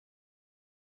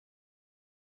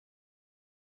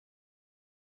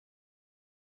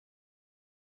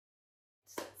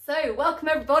So welcome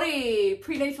everybody,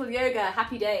 prenatal yoga,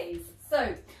 happy days.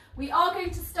 So we are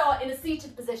going to start in a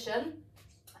seated position.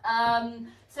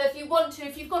 So if you want to,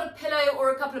 if you've got a pillow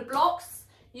or a couple of blocks,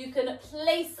 you can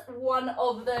place one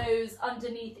of those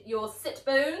underneath your sit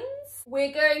bones.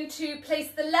 We're going to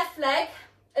place the left leg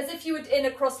as if you were in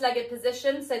a cross-legged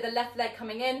position, so the left leg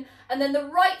coming in, and then the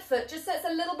right foot, just so it's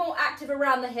a little more active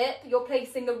around the hip, you're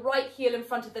placing the right heel in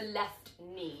front of the left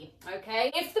knee, okay?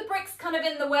 If the brick's kind of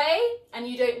in the way and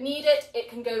you don't need it, it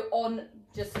can go on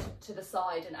just to the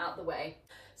side and out the way.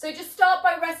 So just start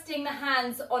by resting the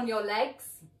hands on your legs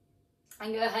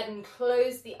and go ahead and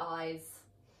close the eyes.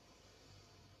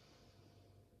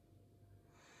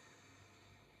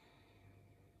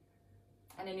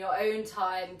 And in your own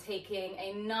time, taking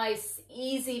a nice,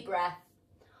 easy breath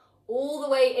all the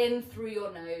way in through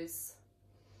your nose.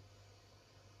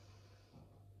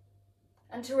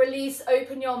 And to release,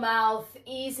 open your mouth,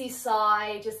 easy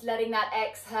sigh, just letting that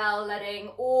exhale, letting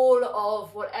all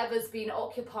of whatever's been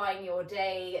occupying your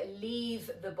day leave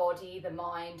the body, the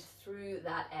mind, through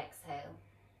that exhale.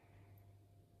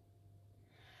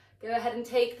 Go ahead and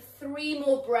take 3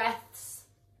 more breaths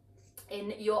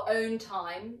in your own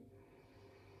time.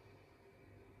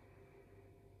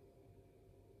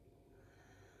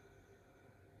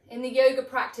 In the yoga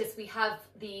practice, we have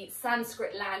the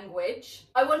Sanskrit language.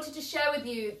 I wanted to share with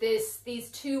you these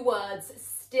 2 words,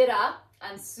 sthira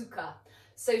and sukha.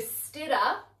 So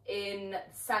sthira in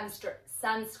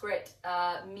Sanskrit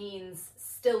means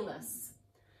stillness.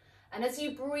 And as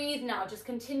you breathe now, just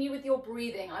continue with your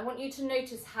breathing. I want you to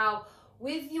notice how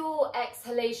with your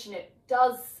exhalation, it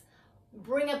does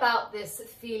bring about this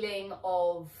feeling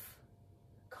of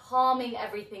calming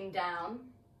everything down.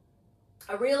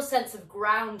 A real sense of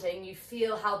grounding. You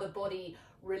feel how the body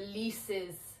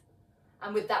releases,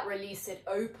 and with that release it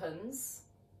opens.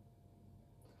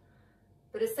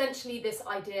 But essentially this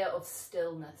idea of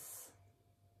stillness,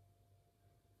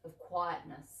 of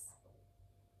quietness.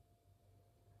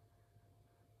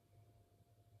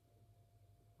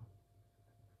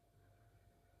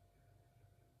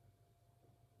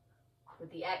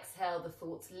 With the exhale, the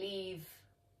thoughts leave.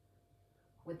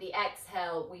 With the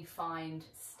exhale, we find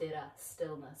sthira,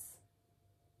 stillness.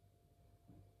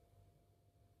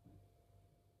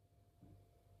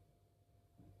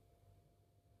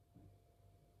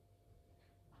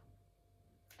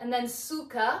 And then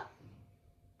sukha,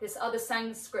 this other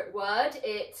Sanskrit word,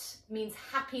 it means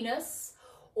happiness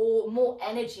or more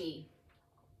energy.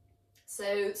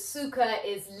 So sukha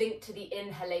is linked to the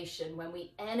inhalation. When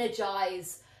we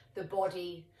energize the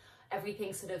body,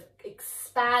 everything sort of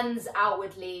expands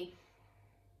outwardly.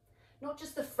 Not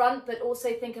just the front, but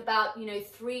also think about,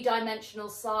 3-dimensional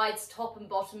sides, top and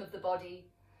bottom of the body.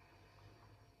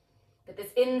 But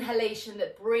this inhalation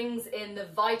that brings in the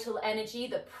vital energy,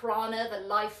 the prana, the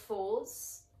life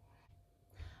force.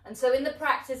 And so in the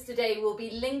practice today, we'll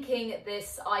be linking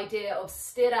this idea of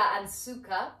sthira and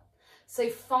sukha. So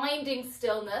finding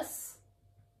stillness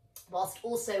whilst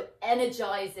also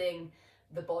energizing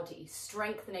the body,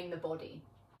 strengthening the body.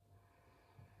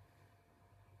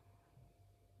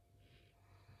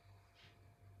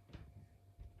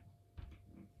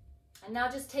 And now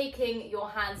just taking your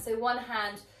hand, so one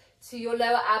hand to your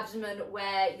lower abdomen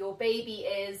where your baby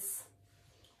is,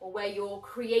 or where you're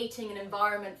creating an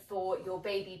environment for your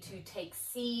baby to take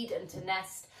seed and to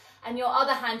nest, and your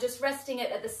other hand just resting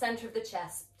it at the center of the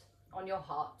chest on your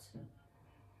heart.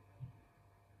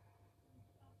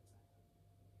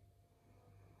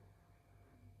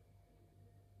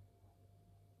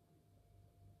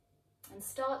 And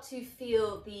start to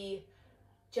feel the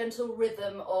gentle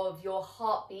rhythm of your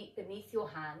heartbeat beneath your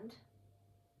hand.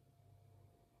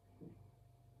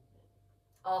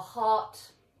 Our heart,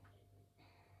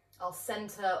 our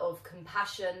center of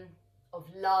compassion, of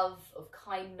love, of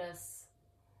kindness.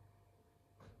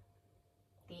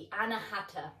 The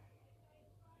anahata.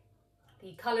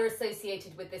 The color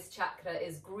associated with this chakra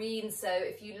is green, so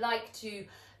if you like to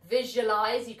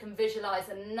visualize, you can visualize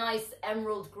a nice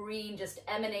emerald green just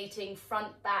emanating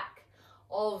front, back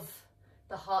of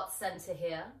the heart center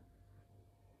here.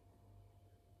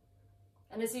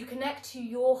 And as you connect to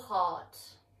your heart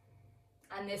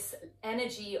and this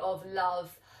energy of love,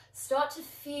 start to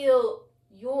feel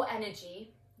your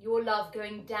energy, your love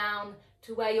going down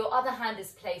to where your other hand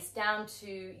is placed, down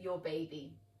to your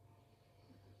baby.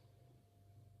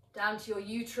 Down to your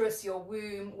uterus, your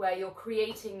womb, where you're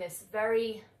creating this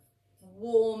very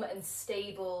warm and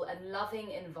stable and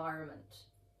loving environment.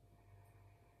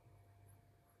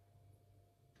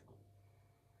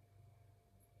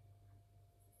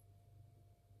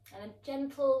 And a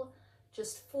gentle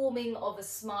just forming of a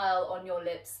smile on your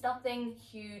lips. Nothing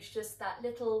huge, just that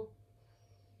little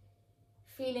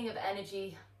feeling of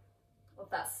energy of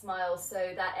that smile.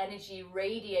 So that energy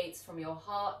radiates from your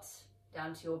heart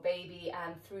down to your baby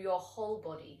and through your whole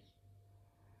body.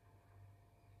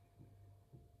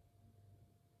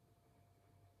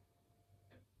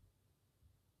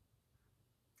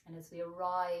 And as we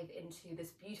arrive into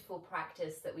this beautiful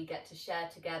practice that we get to share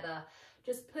together,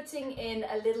 just putting in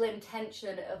a little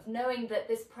intention of knowing that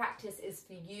this practice is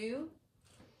for you.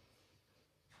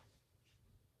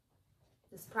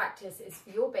 This practice is for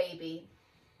your baby.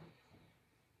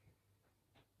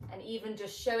 And even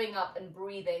just showing up and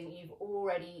breathing, you've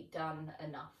already done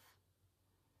enough.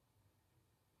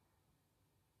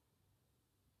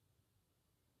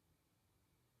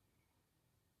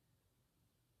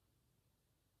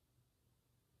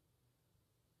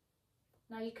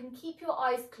 Now you can keep your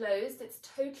eyes closed, it's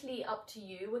totally up to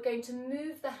you. We're going to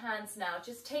move the hands now,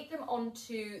 just take them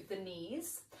onto the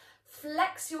knees.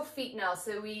 Flex your feet now,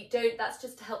 so that's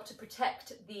just to help to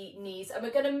protect the knees. And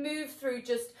we're going to move through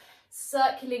just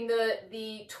circling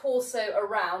the torso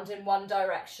around in one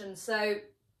direction. So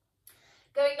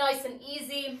going nice and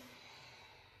easy,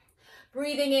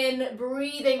 breathing in,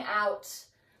 breathing out,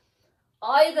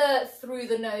 either through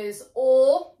the nose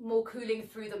or more cooling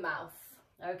through the mouth.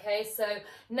 Okay, so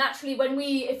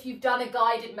naturally if you've done a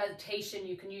guided meditation,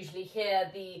 you can usually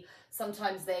hear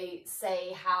sometimes they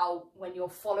say how when you're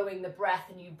following the breath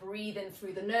and you breathe in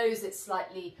through the nose, it's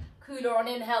slightly cooler on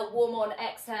inhale, warmer on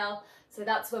exhale. So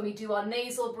that's when we do our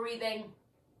nasal breathing.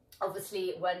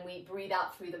 Obviously, when we breathe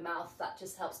out through the mouth, that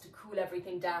just helps to cool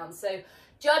everything down. So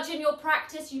judge in your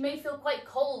practice, you may feel quite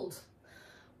cold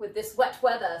with this wet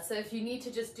weather. So if you need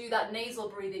to just do that nasal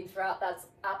breathing throughout, that's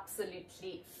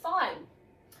absolutely fine.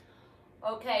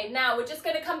 Okay, now we're just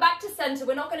going to come back to center.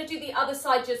 We're not going to do the other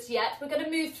side just yet. We're going to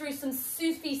move through some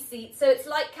Sufi seats. So it's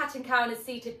like cat and cow in a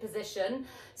seated position.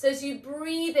 So as you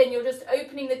breathe in, you're just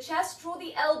opening the chest, draw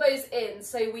the elbows in.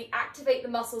 So we activate the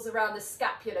muscles around the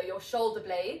scapula, your shoulder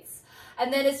blades.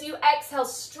 And then as you exhale,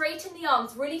 straighten the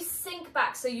arms, really sink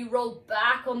back so you roll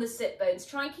back on the sit bones.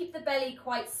 Try and keep the belly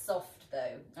quite soft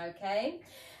though, okay?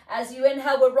 As you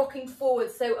inhale, we're rocking forward.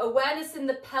 So awareness in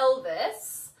the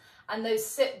pelvis and those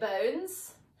sit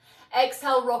bones.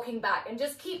 Exhale, rocking back, and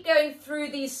just keep going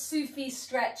through these Sufi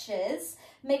stretches.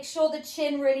 Make sure the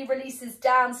chin really releases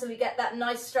down so we get that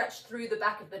nice stretch through the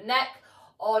back of the neck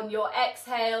on your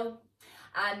exhale.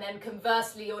 And then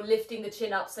conversely, you're lifting the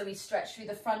chin up so we stretch through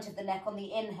the front of the neck on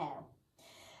the inhale.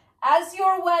 As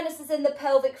your awareness is in the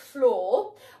pelvic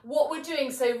floor, what we're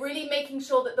doing, so really making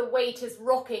sure that the weight is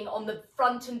rocking on the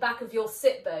front and back of your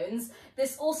sit bones.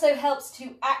 This also helps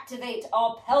to activate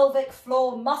our pelvic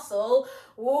floor muscle,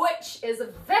 which is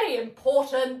very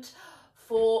important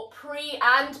for pre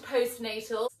and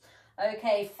postnatal.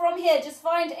 Okay, from here, just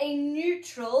find a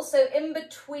neutral, so in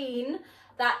between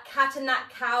that cat and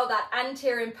that cow, that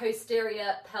anterior and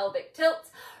posterior pelvic tilt.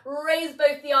 Raise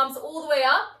both the arms all the way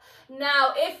up.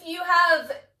 Now, if you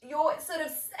have your sort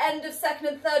of end of second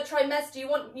and third trimester,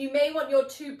 you may want your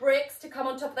 2 bricks to come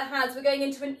on top of the hands. We're going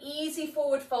into an easy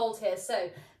forward fold here. So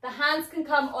the hands can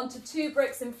come onto 2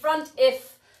 bricks in front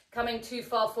if coming too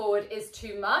far forward is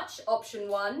too much. Option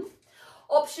 1.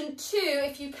 Option 2,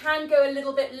 if you can go a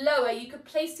little bit lower, you could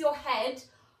place your head,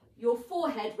 your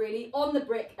forehead really, on the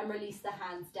brick and release the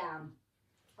hands down.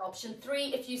 Option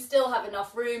 3, if you still have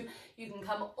enough room, you can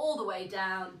come all the way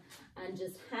down and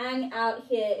just hang out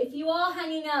here. If you are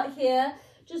hanging out here,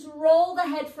 just roll the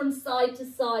head from side to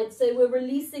side so we're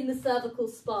releasing the cervical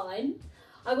spine.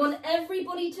 I want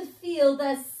everybody to feel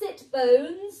their sit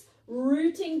bones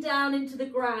rooting down into the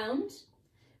ground.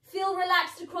 Feel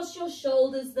relaxed across your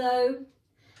shoulders though.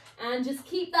 And just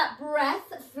keep that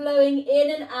breath flowing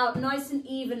in and out nice and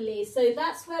evenly. So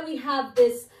that's where we have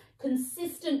this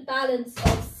consistent balance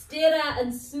of stira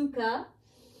and sukha,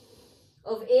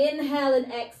 of inhale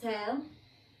and exhale.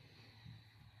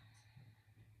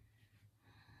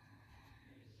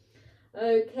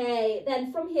 Okay,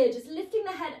 then from here, just lifting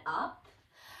the head up,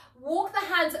 walk the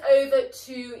hands over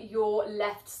to your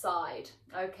left side,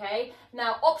 okay?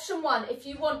 Now, option 1, if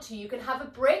you want to, you can have a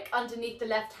brick underneath the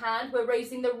left hand. We're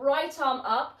raising the right arm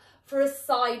up for a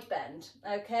side bend,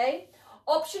 okay?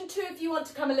 Option 2, if you want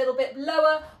to come a little bit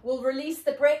lower, we'll release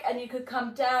the brick and you could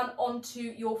come down onto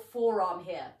your forearm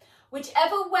here.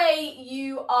 Whichever way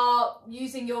you are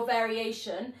using your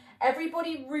variation,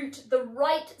 everybody root the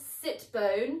right sit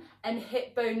bone and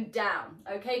hip bone down,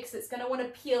 okay? Because it's going to want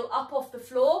to peel up off the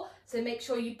floor, so make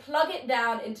sure you plug it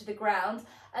down into the ground.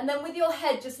 And then with your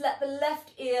head, just let the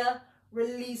left ear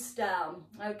release down,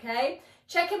 okay?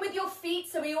 Check in with your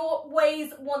feet. So we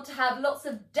always want to have lots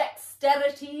of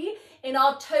dexterity in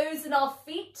our toes and our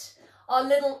feet, our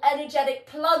little energetic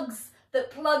plugs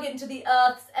that plug into the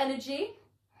earth's energy.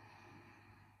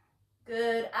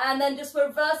 Good, and then just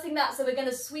reversing that. So we're going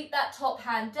to sweep that top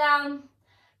hand down,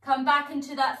 come back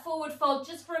into that forward fold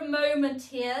just for a moment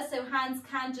here. So hands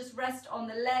can just rest on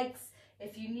the legs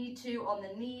if you need to, on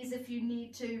the knees if you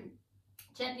need to.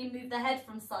 Gently move the head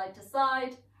from side to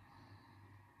side.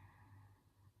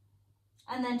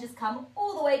 And then just come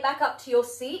all the way back up to your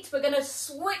seat. We're going to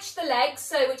switch the legs.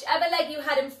 So whichever leg you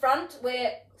had in front,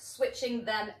 we're switching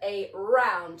them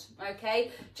around,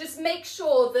 okay? Just make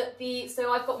sure that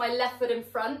so I've got my left foot in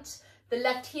front. The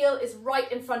left heel is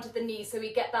right in front of the knee, so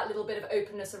we get that little bit of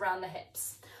openness around the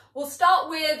hips. We'll start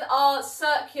with our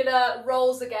circular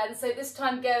rolls again. So this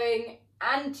time going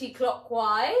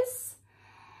anti-clockwise.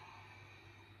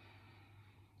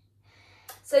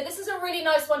 So this is a really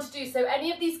nice one to do. So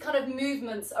any of these kind of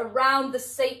movements around the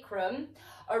sacrum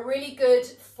are really good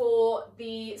for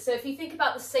so if you think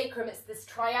about the sacrum, it's this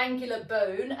triangular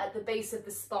bone at the base of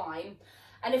the spine.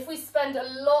 And if we spend a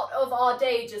lot of our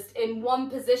day just in one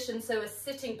position, so a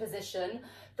sitting position,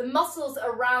 the muscles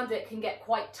around it can get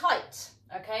quite tight,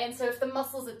 okay? And so if the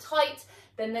muscles are tight,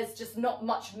 then there's just not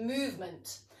much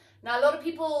movement. Now, a lot of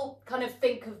people kind of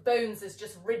think of bones as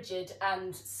just rigid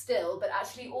and still, but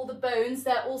actually all the bones,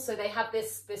 they have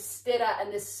this stira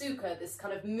and this sukha, this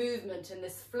kind of movement and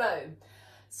this flow.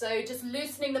 So just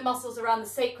loosening the muscles around the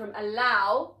sacrum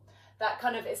allow that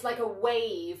kind of, it's like a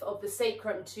wave of the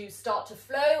sacrum to start to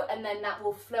flow, and then that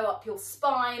will flow up your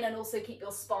spine and also keep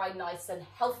your spine nice and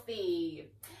healthy.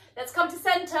 Let's come to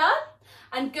center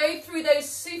and go through those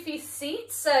Sufi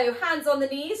seats. So hands on the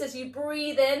knees as you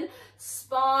breathe in,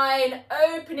 spine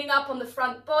opening up on the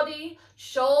front body,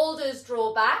 shoulders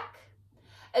draw back.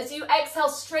 As you exhale,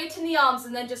 straighten the arms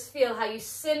and then just feel how you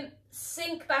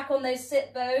sink back on those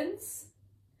sit bones.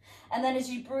 And then as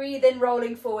you breathe in,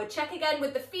 rolling forward. Check again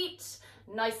with the feet,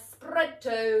 nice spread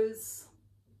toes.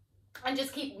 And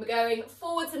just keep going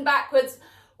forwards and backwards.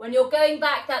 When you're going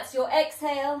back, that's your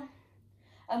exhale.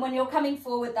 And when you're coming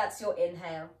forward, that's your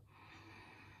inhale.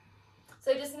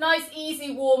 So just nice,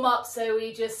 easy warm up. So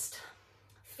we just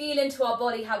feel into our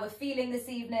body how we're feeling this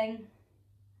evening.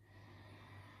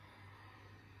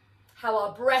 How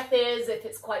our breath is, if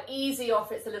it's quite easy or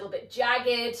if it's a little bit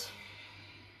jagged.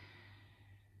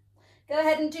 Go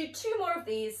ahead and do 2 more of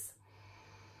these.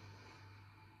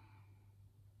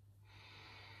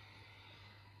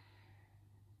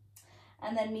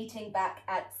 And then meeting back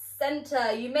at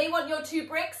center. You may want your 2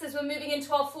 bricks as we're moving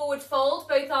into our forward fold.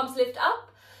 Both arms lift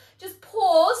up. Just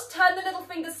pause, turn the little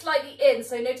fingers slightly in.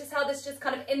 So notice how this just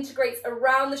kind of integrates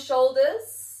around the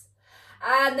shoulders.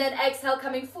 And then exhale,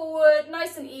 coming forward.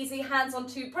 Nice and easy, hands on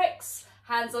 2 bricks.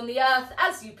 Hands on the earth,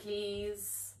 as you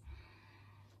please.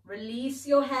 Release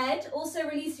your head. Also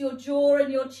release your jaw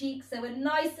and your cheeks. So we're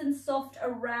nice and soft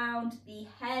around the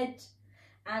head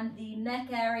and the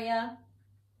neck area.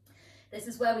 This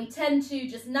is where we tend to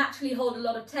just naturally hold a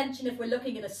lot of tension if we're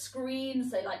looking at a screen,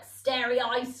 so like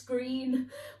starry-eye screen.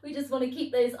 We just want to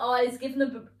keep those eyes, give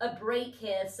them a break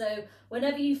here. So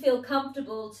whenever you feel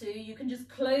comfortable to, you can just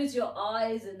close your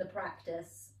eyes in the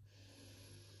practice.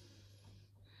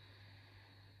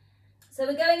 So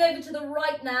we're going over to the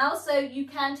right now. So you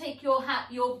can take your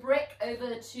brick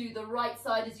over to the right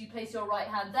side as you place your right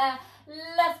hand there.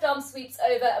 Left arm sweeps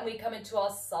over and we come into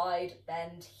our side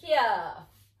bend here.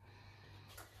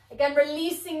 Again,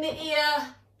 releasing the ear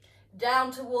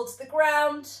down towards the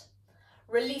ground,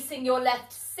 releasing your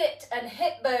left sit and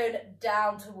hip bone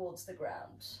down towards the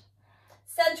ground.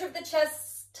 Center of the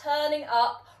chest turning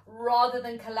up rather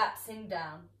than collapsing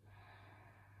down.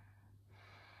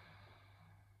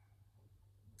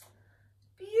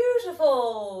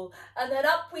 Beautiful. And then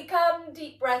up we come,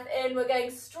 deep breath in. We're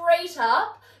going straight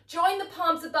up. Join the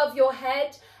palms above your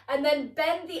head and then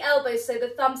bend the elbows so the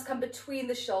thumbs come between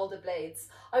the shoulder blades.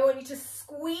 I want you to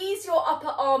squeeze your upper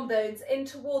arm bones in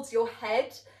towards your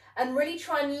head and really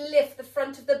try and lift the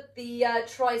front of the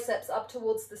triceps up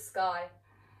towards the sky.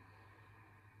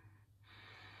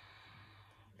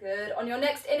 Good. On your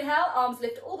next inhale, arms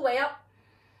lift all the way up.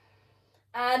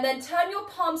 And then turn your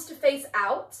palms to face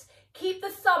out. Keep the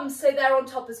thumbs so they're on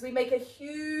top as we make a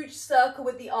huge circle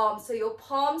with the arms. So your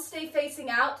palms stay facing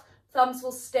out, thumbs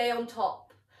will stay on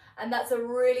top. And that's a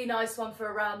really nice one for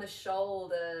around the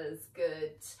shoulders.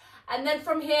 Good. And then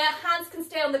from here, hands can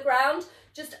stay on the ground.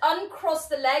 Just uncross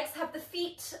the legs, have the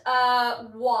feet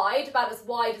wide, about as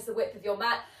wide as the width of your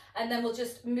mat. And then we'll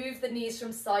just move the knees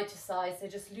from side to side. So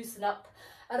just loosen up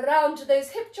around those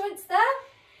hip joints there.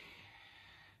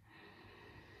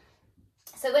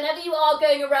 So whenever you are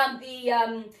going around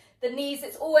the knees,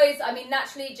 it's always, I mean,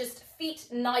 naturally just feet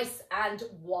nice and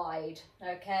wide,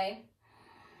 okay?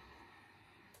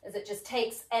 As it just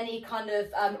takes any kind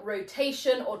of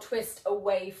rotation or twist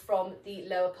away from the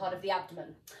lower part of the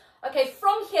abdomen. Okay,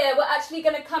 from here, we're actually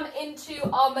going to come into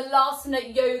our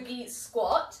Malasana Yogi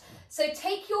squat. So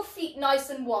take your feet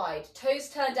nice and wide, toes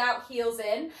turned out, heels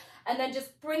in, and then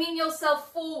just bringing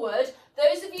yourself forward.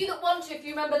 Those of you that want to, if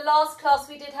you remember last class,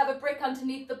 we did have a brick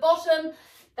underneath the bottom.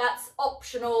 That's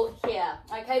optional here,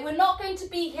 okay? We're not going to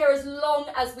be here as long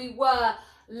as we were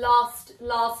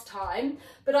last time,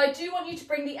 but I do want you to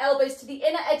bring the elbows to the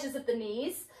inner edges of the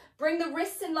knees. Bring the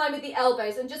wrists in line with the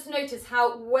elbows, and just notice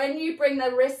how when you bring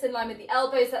the wrists in line with the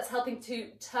elbows, that's helping to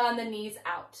turn the knees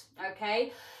out,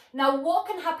 okay? Now, what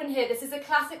can happen here? This is a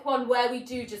classic one where we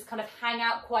do just kind of hang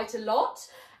out quite a lot,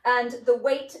 and the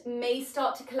weight may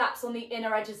start to collapse on the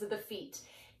inner edges of the feet.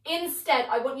 Instead,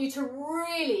 I want you to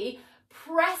really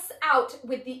press out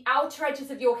with the outer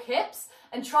edges of your hips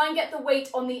and try and get the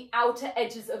weight on the outer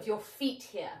edges of your feet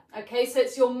here, okay? So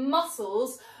it's your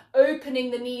muscles opening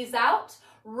the knees out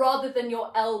rather than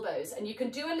your elbows. And you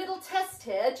can do a little test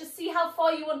here, just see how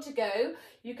far you want to go.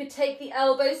 You could take the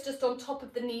elbows just on top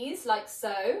of the knees like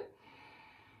so.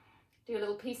 Do a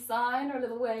little peace sign or a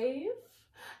little wave.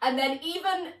 And then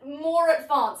even more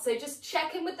advanced, so just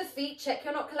check in with the feet, check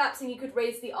you're not collapsing. You could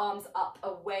raise the arms up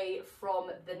away from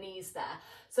the knees there.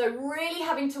 So really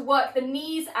having to work the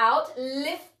knees out,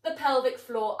 lift the pelvic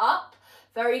floor up.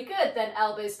 Very good. Then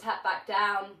elbows tap back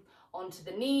down onto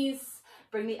the knees.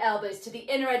 Bring the elbows to the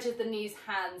inner edge of the knees,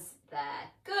 hands there.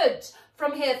 Good.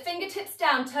 From here, fingertips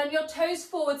down, turn your toes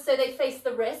forward so they face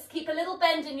the wrist. Keep a little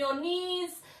bend in your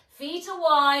knees. Feet are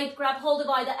wide, grab hold of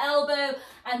either elbow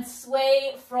and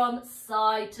sway from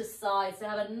side to side. So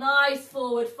have a nice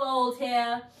forward fold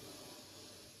here.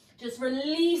 Just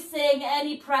releasing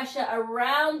any pressure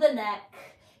around the neck.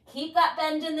 Keep that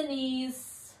bend in the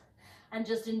knees and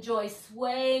just enjoy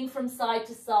swaying from side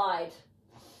to side.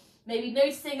 Maybe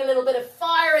noticing a little bit of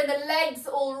fire in the legs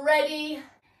already.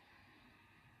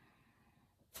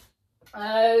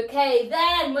 Okay,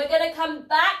 then we're going to come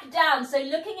back down. So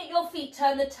looking at your feet,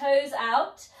 turn the toes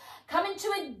out. Come into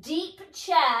a deep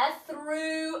chair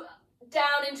through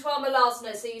down into our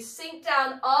Malasana. So you sink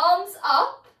down, arms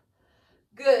up.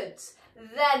 Good.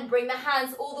 Then bring the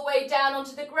hands all the way down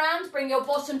onto the ground. Bring your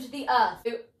bottom to the earth.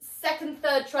 So second,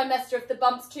 third trimester, if the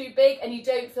bump's too big and you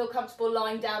don't feel comfortable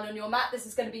lying down on your mat, this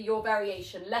is going to be your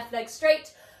variation. Left leg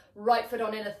straight, right foot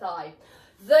on inner thigh.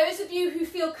 Those of you who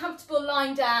feel comfortable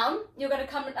lying down, you're going to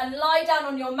come and lie down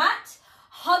on your mat,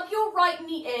 hug your right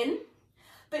knee in,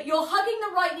 but you're hugging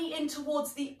the right knee in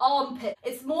towards the armpit.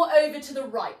 It's more over to the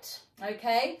right,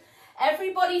 okay?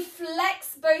 Everybody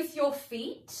flex both your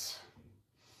feet.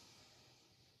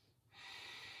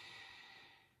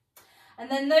 And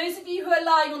then those of you who are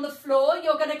lying on the floor,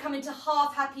 you're going to come into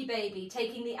half happy baby,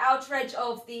 taking the outer edge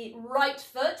of the right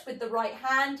foot with the right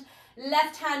hand.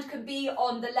 Left hand can be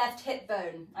on the left hip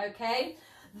bone, okay?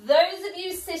 Those of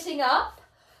you sitting up,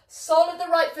 sole of the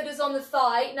right foot is on the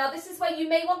thigh. Now this is where you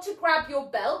may want to grab your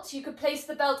belt. You could place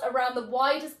the belt around the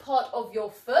widest part of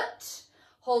your foot,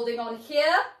 holding on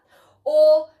here,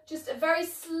 or just a very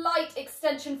slight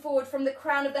extension forward from the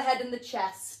crown of the head and the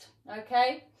chest,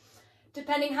 okay?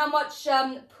 Depending how much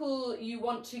pull you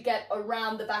want to get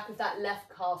around the back of that left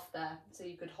calf there. So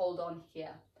you could hold on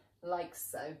here, like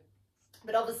so.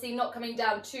 But obviously not coming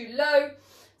down too low,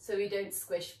 so we don't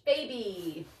squish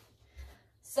baby.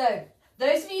 So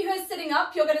those of you who are sitting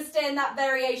up, you're going to stay in that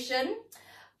variation.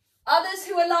 Others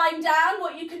who are lying down,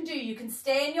 what you can do, you can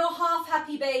stay in your half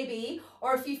happy baby,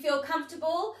 or if you feel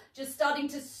comfortable, just starting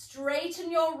to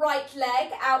straighten your right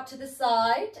leg out to the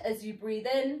side as you breathe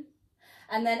in.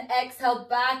 And then exhale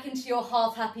back into your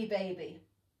half happy baby.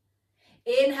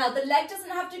 Inhale, the leg doesn't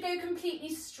have to go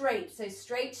completely straight, so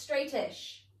straight,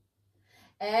 straightish.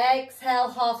 Exhale,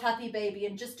 half happy baby,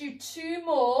 and just do two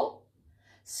more.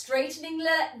 Straightening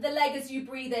the leg as you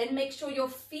breathe in. Make sure your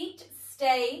feet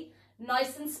stay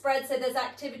nice and spread so there's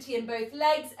activity in both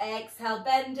legs. Exhale,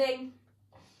 bending.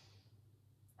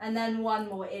 And then one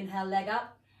more, inhale, leg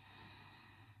up.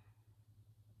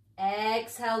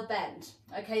 Exhale, bend.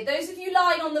 Okay, those of you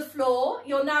lying on the floor,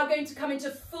 you're now going to come into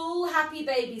full happy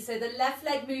baby. So the left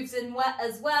leg moves in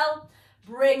as well,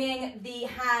 bringing the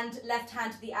left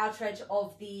hand to the outer edge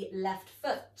of the left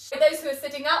foot. For those who are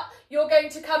sitting up, you're going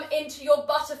to come into your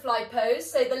butterfly pose.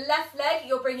 So the left leg,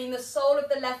 you're bringing the sole of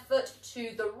the left foot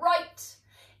to the right,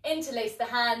 interlace the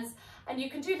hands, and you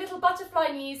can do little butterfly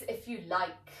knees if you like,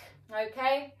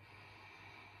 okay?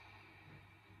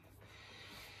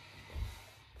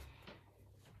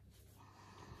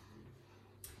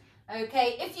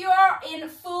 Okay, if you are in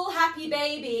full happy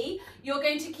baby, you're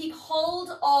going to keep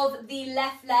hold of the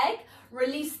left leg,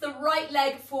 release the right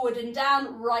leg forward and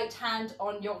down, right hand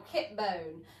on your hip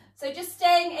bone. So just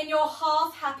staying in your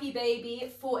half happy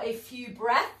baby for a few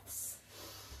breaths.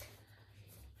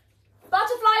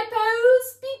 Butterfly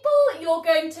pose, people, you're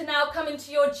going to now come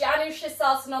into your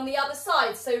Janushirasana on the other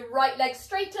side. So right leg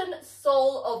straighten,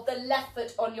 sole of the left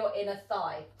foot on your inner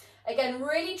thigh. Again,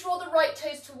 really draw the right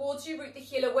toes towards you, root the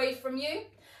heel away from you.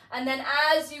 And then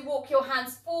as you walk your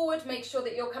hands forward, make sure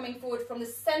that you're coming forward from the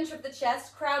center of the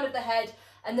chest, crown of the head,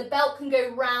 and the belt can go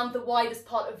round the widest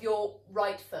part of your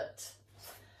right foot.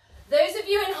 Those of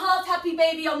you in half happy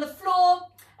baby on the floor,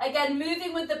 again,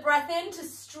 moving with the breath in to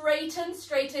straighten,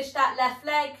 straightish that left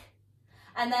leg.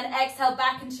 And then exhale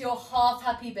back into your half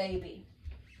happy baby.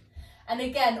 And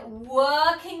again,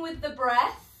 working with the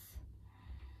breath.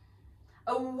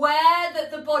 Aware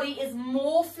that the body is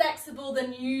more flexible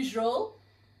than usual.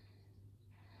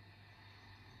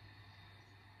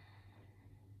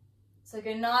 So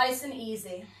go nice and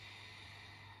easy.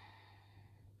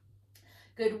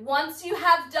 Good. Once you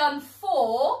have done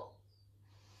 4,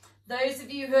 those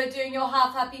of you who are doing your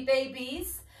half happy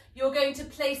babies, you're going to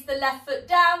place the left foot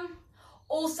down.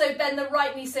 Also bend the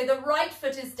right knee so the right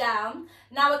foot is down.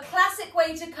 Now a classic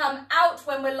way to come out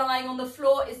when we're lying on the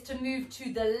floor is to move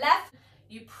to the left.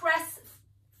 You press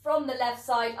from the left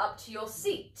side up to your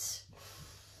seat.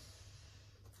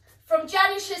 From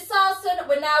Janushirasana,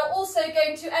 we're now also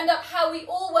going to end up how we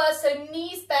all were, so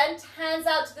knees bent, hands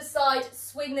out to the side,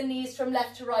 swing the knees from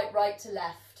left to right, right to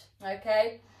left,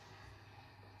 okay?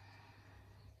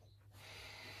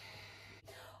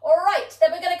 All right,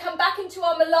 then we're going to come back into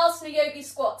our Malasana Yogi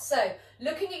squat. So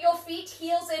looking at your feet,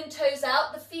 heels in, toes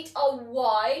out, the feet are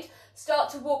wide.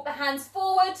 Start to walk the hands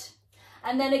forward.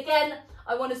 And then again,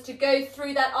 I want us to go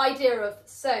through that idea of,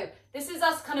 so this is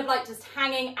us kind of like just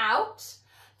hanging out.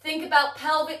 Think about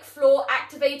pelvic floor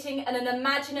activating and an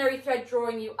imaginary thread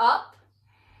drawing you up.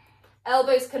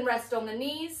 Elbows can rest on the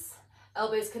knees.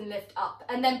 Elbows can lift up.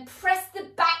 And then press the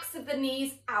backs of the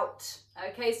knees out.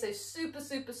 Okay, so super,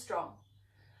 super strong.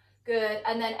 Good.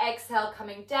 And then exhale,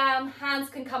 coming down. Hands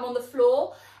can come on the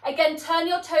floor. Again, turn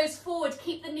your toes forward.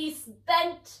 Keep the knees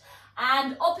bent.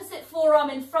 And opposite forearm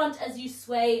in front as you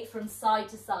sway from side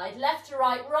to side. Left to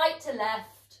right, right to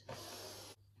left.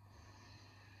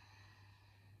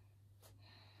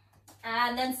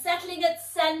 And then settling at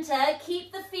center,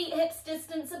 keep the feet hips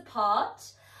distance apart.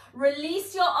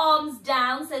 Release your arms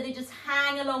down so they just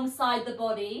hang alongside the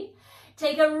body.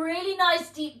 Take a really nice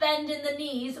deep bend in the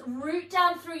knees. Root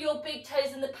down through your big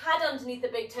toes and the pad underneath the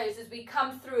big toes as we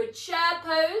come through a chair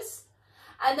pose.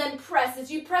 And then press.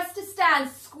 As you press to stand,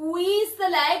 squeeze the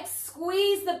legs,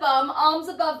 squeeze the bum, arms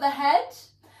above the head.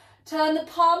 Turn the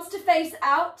palms to face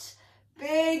out.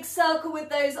 Big circle with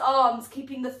those arms,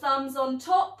 keeping the thumbs on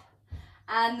top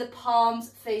and the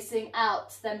palms facing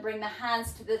out. Then bring the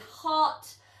hands to the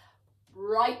heart.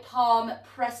 Right palm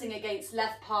pressing against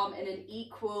left palm in an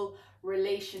equal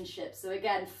relationship. So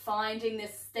again, finding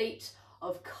this state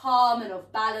of calm and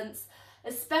of balance,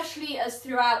 especially as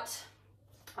throughout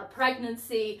a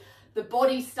pregnancy, the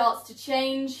body starts to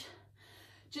change.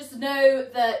 Just know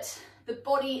that the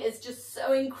body is just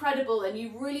so incredible and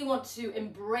you really want to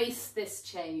embrace this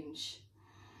change.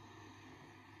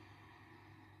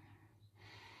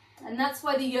 And that's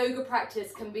why the yoga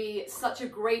practice can be such a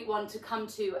great one to come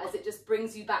to, as it just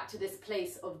brings you back to this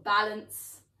place of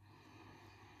balance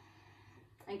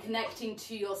and connecting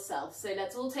to yourself. So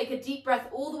let's all take a deep breath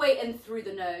all the way in through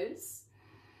the nose.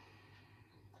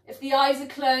 If the eyes are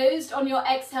closed, on your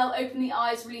exhale, open the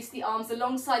eyes, release the arms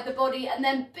alongside the body, and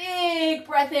then big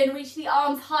breath in, reach the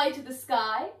arms high to the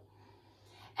sky.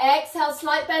 Exhale,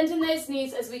 slight bend in those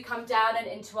knees as we come down and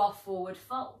into our forward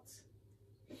fold.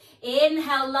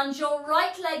 Inhale, lunge your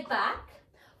right leg back.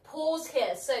 Pause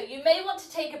here. So you may want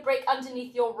to take a break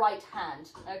underneath your right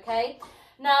hand, okay?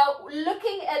 Now,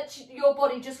 looking at your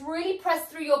body, just really press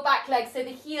through your back leg so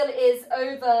the heel is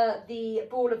over the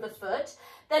ball of the foot.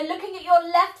 Then looking at your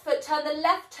left foot, turn the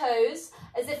left toes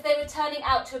as if they were turning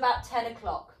out to about 10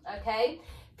 o'clock, okay?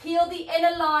 Peel the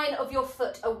inner line of your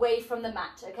foot away from the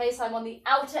mat, okay? So I'm on the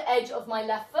outer edge of my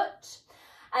left foot.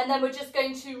 And then we're just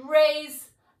going to raise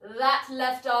that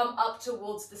left arm up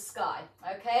towards the sky,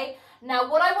 okay? Now,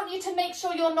 what I want you to make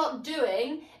sure you're not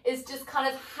doing is just kind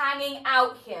of hanging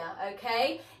out here,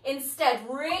 okay? Instead,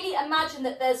 really imagine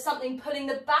that there's something pulling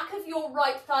the back of your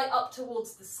right thigh up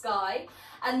towards the sky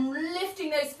and lifting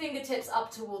those fingertips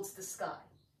up towards the sky.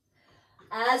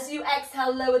 As you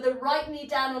exhale, lower the right knee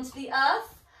down onto the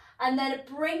earth and then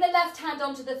bring the left hand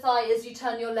onto the thigh as you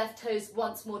turn your left toes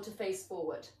once more to face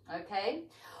forward, okay?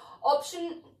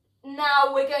 Option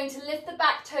now, we're going to lift the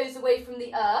back toes away from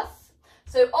the earth.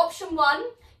 So option 1,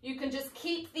 you can just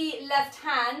keep the left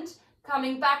hand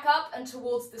coming back up and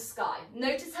towards the sky.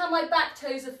 Notice how my back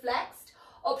toes are flexed.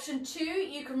 Option 2,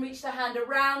 you can reach the hand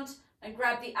around and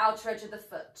grab the outer edge of the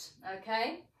foot,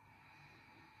 okay?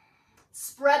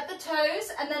 Spread the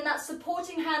toes, and then that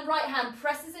supporting hand, right hand,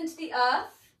 presses into the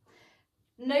earth.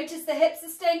 Notice the hips are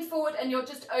staying forward and you're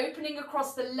just opening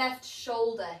across the left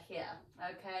shoulder here,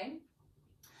 okay?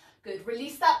 Good,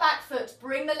 release that back foot,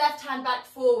 bring the left hand back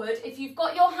forward. If you've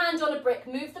got your hand on a brick,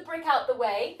 move the brick out the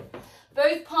way.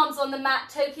 Both palms on the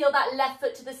mat, toe heel that left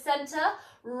foot to the center.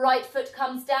 Right foot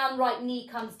comes down, right knee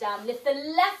comes down. Lift the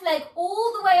left leg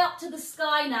all the way up to the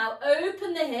sky now.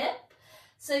 Open the hip.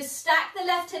 So stack the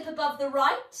left hip above the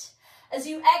right. As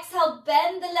you exhale,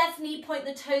 bend the left knee, point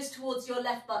the toes towards your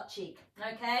left butt cheek,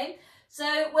 okay?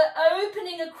 So we're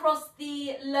opening across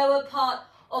the lower part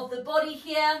of the body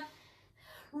here.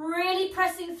 Really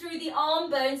pressing through the arm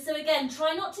bones. So again,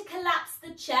 try not to collapse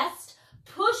the chest.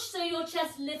 Push so your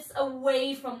chest lifts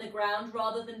away from the ground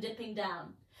rather than dipping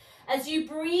down. As you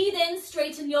breathe in,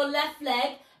 straighten your left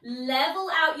leg, level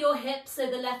out your hips so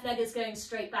the left leg is going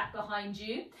straight back behind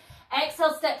you.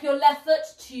 Exhale, step your left foot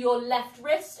to your left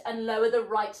wrist and lower the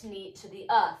right knee to the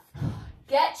earth.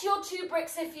 Get your 2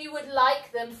 bricks if you would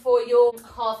like them for your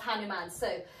half Hanuman.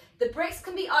 So the bricks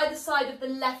can be either side of the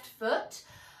left foot.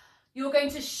 You're going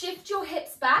to shift your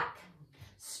hips back,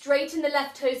 straighten the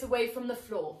left toes away from the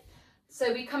floor.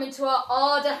 So we come into our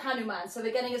Ardha Hanuman. So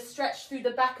we're getting a stretch through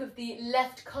the back of the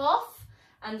left calf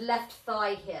and left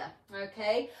thigh here,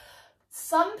 okay?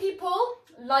 Some people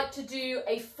like to do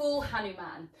a full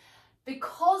Hanuman.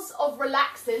 Because of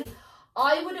relaxing,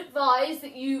 I would advise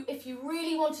that if you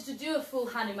really wanted to do a full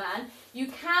Hanuman, you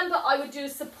can, but I would do a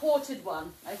supported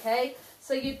one, okay?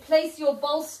 So you'd place your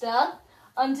bolster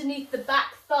underneath the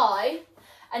back thigh,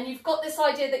 and you've got this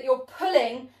idea that you're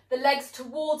pulling the legs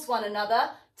towards one another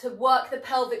to work the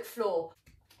pelvic floor.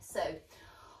 So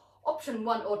option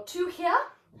 1 or 2 here,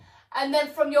 and then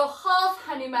from your half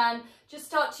Hanuman, just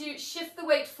start to shift the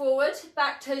weight forward,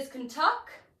 back toes can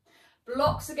tuck,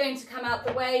 blocks are going to come out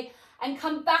the way, and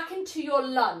come back into your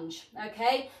lunge,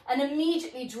 okay? And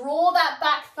immediately draw that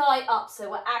back thigh up so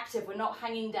we're active, we're not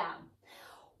hanging down.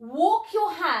 Walk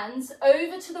your hands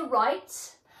over to the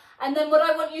right, and then what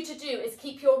I want you to do is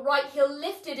keep your right heel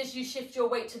lifted as you shift your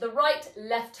weight to the right,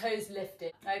 left toes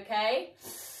lifted, okay?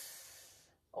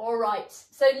 All right,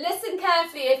 so listen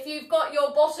carefully. If you've got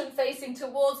your bottom facing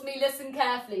towards me, listen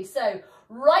carefully. So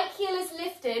right heel is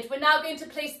lifted. We're now going to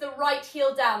place the right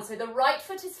heel down. So the right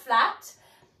foot is flat.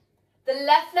 The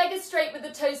left leg is straight with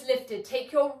the toes lifted.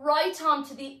 Take your right arm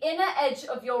to the inner edge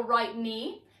of your right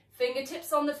knee.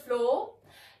 Fingertips on the floor.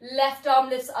 Left arm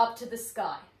lifts up to the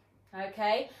sky.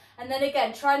 Okay? And then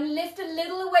again, try and lift a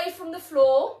little away from the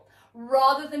floor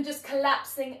rather than just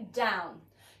collapsing down.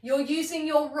 You're using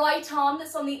your right arm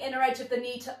that's on the inner edge of the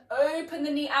knee to open the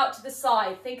knee out to the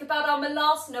side. Think about our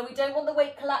Malasana. We don't want the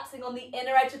weight collapsing on the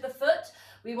inner edge of the foot.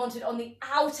 We want it on the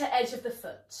outer edge of the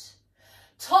foot.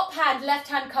 Top hand, left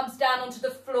hand comes down onto the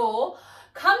floor.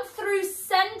 Come through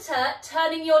center,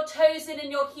 turning your toes in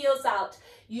and your heels out.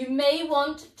 You may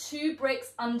want 2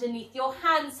 bricks underneath your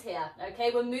hands here.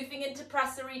 Okay, we're moving into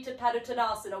Prasarita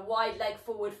Padottanasana, wide leg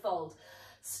forward fold.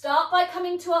 Start by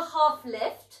coming to a half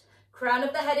lift. Crown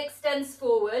of the head extends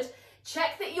forward.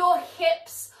 Check that your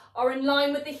hips are in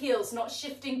line with the heels, not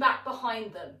shifting back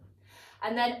behind them.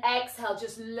 And then exhale,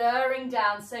 just lowering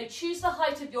down. So choose the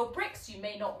height of your bricks. You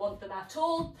may not want them at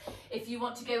all. If you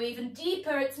want to go even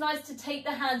deeper, it's nice to take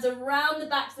the hands around the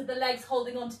backs of the legs,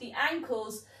 holding onto the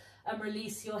ankles, and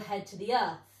release your head to the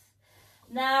earth.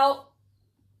 Now,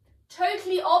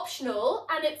 totally optional,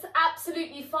 and it's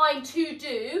absolutely fine to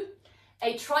do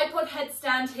a tripod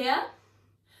headstand here.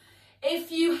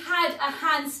 If you had a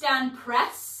handstand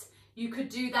press, you could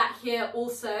do that here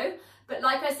also. But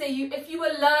like I say, if you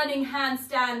were learning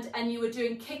handstand and you were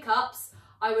doing kick-ups,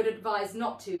 I would advise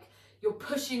not to. You're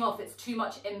pushing off, it's too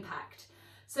much impact.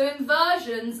 So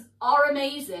inversions are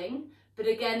amazing, but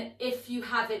again, if you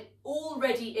have it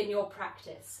already in your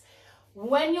practice.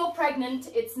 When you're pregnant,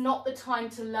 it's not the time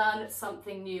to learn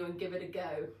something new and give it a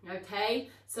go, okay?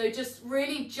 So just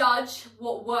really judge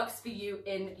what works for you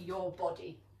in your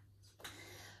body.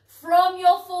 From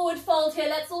your forward fold here,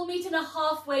 let's all meet in a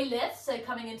halfway lift. So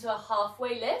coming into a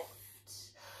halfway lift.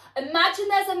 Imagine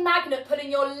there's a magnet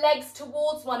pulling your legs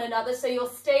towards one another so you're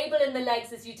stable in the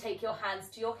legs as you take your hands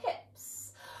to your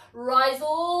hips. Rise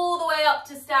all the way up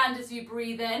to stand as you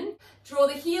breathe in. Draw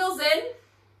the heels in.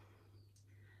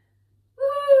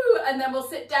 Woo! And then we'll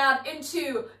sit down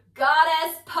into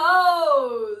goddess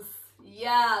pose.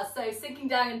 Yeah, so sinking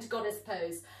down into goddess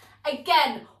pose.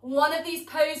 Again, one of these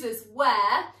poses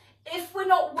where if we're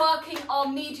not working our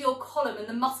medial column and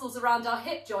the muscles around our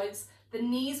hip joints, the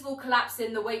knees will collapse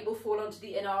in, the weight will fall onto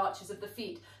the inner arches of the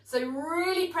feet. So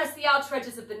really press the outer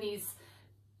edges of the knees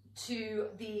to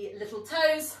the little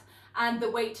toes and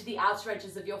the weight to the outer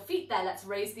edges of your feet there. Let's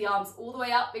raise the arms all the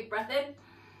way up, big breath in.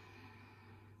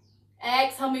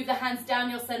 Exhale, move the hands down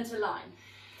your center line.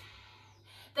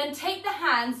 Then take the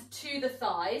hands to the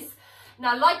thighs.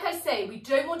 Now, like I say, we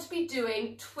don't want to be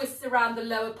doing twists around the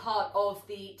lower part of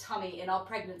the tummy in our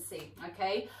pregnancy,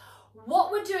 okay? What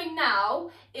we're doing now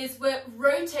is we're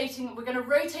going to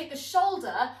rotate the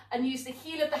shoulder and use the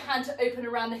heel of the hand to open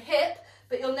around the hip,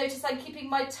 but you'll notice I'm keeping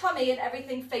my tummy and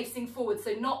everything facing forward,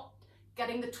 so not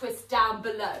getting the twist down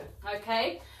below,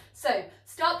 okay? So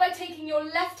start by taking your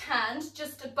left hand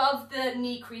just above the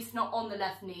knee crease, not on the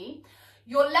left knee.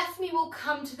 Your left knee will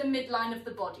come to the midline of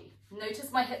the body.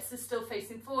 Notice my hips are still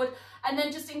facing forward, and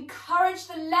then just encourage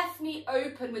the left knee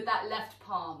open with that left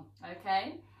palm,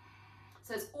 okay?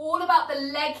 So it's all about the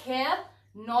leg here,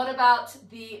 not about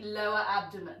the lower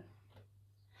abdomen.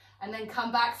 And then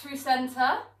come back through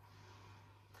center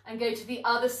and go to the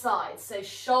other side. So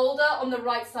shoulder on the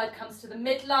right side comes to the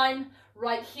midline,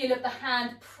 right heel of the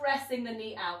hand pressing the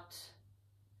knee out.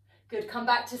 Good, come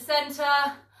back to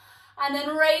center. And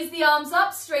then raise the arms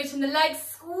up, straighten the legs,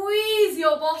 squeeze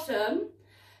your bottom,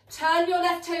 turn your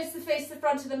left toes to face the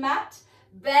front of the mat,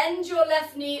 bend your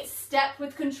left knee, step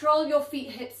with control, your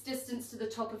feet hips distance to the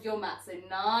top of your mat. So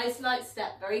nice light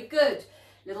step, very good.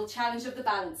 Little challenge of the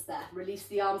balance there. Release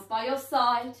the arms by your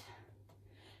side.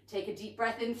 Take a deep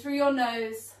breath in through your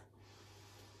nose.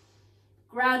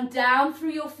 Ground down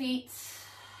through your feet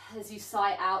as you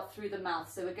sigh out through the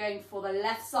mouth. So we're going for the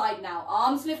left side now.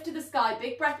 Arms lift to the sky,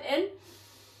 big breath in.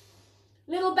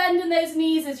 Little bend in those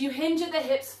knees as you hinge at the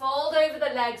hips, fold over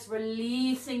the legs,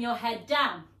 releasing your head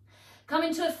down. Come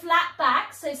into a flat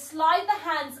back, so slide the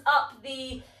hands up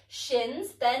the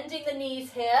shins, bending the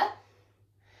knees here.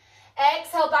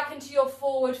 Exhale back into your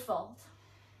forward fold.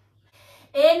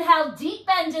 Inhale, deep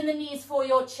bend in the knees for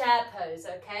your chair pose,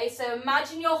 okay? So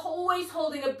imagine you're always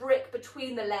holding a brick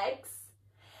between the legs.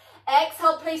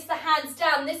 Exhale, place the hands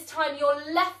down. This time your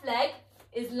left leg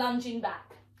is lunging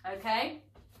back, okay?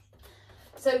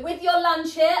 So with your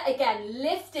lunge here, again,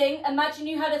 lifting, imagine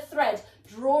you had a thread,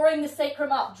 drawing the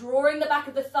sacrum up, drawing the back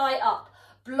of the thigh up.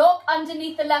 Block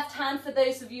underneath the left hand for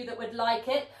those of you that would like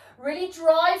it. Really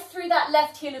drive through that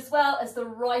left heel as well as the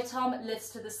right arm lifts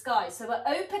to the sky. So we're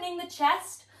opening the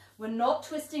chest, we're not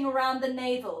twisting around the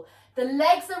navel. The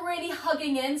legs are really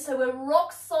hugging in, so we're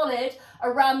rock solid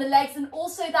around the legs, and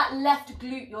also that left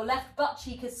glute, your left butt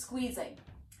cheek is squeezing.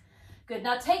 Good,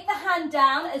 now take the hand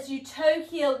down as you toe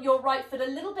heel your right foot a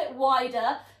little bit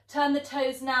wider. Turn the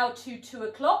toes now to 2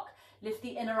 o'clock. Lift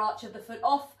the inner arch of the foot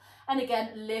off, and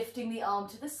again, lifting the arm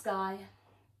to the sky.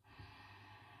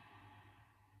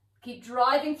 Keep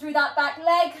driving through that back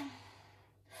leg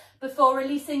before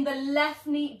releasing the left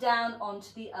knee down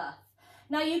onto the earth.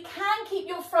 Now you can keep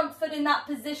your front foot in that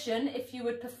position if you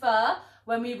would prefer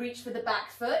when we reach for the back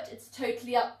foot. It's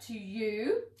totally up to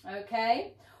you,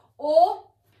 okay? Or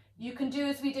you can do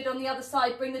as we did on the other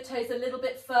side, bring the toes a little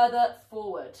bit further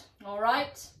forward, all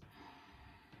right?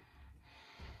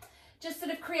 Just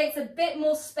sort of creates a bit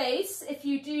more space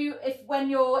when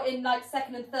you're in like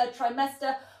second and third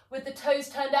trimester with the toes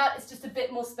turned out, it's just a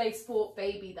bit more space for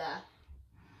baby there.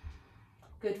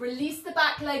 Good, release the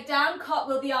back leg down,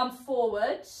 cartwheel the arm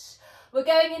forward. We're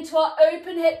going into our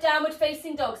open hip downward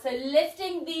facing dog. So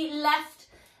lifting the left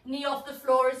knee off the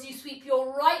floor as you sweep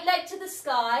your right leg to the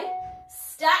sky,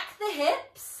 stack the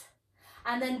hips,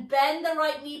 and then bend the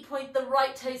right knee, point the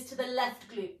right toes to the left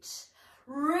glute.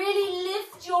 Really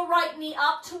lift your right knee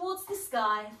up towards the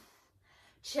sky.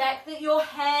 Check that your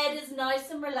head is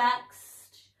nice and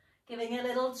relaxed, giving a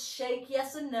little shake,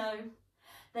 yes and no.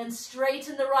 Then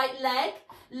straighten the right leg,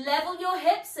 level your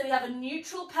hips so we have a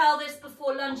neutral pelvis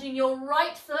before lunging your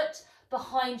right foot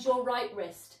behind your right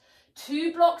wrist.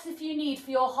 2 blocks if you need for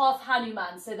your half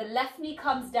Hanuman. So the left knee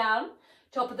comes down,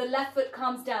 top of the left foot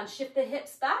comes down, shift the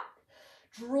hips back,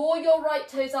 draw your right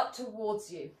toes up towards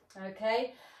you,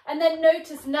 okay? And then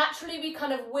notice naturally we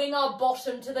kind of wing our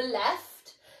bottom to the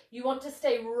left. You want to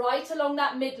stay right along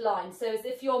that midline. So as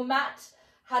if your mat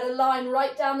had a line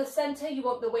right down the center, you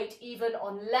want the weight even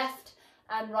on left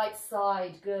and right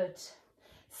side. Good.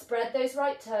 Spread those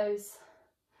right toes.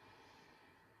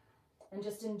 And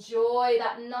just enjoy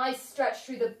that nice stretch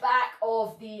through the back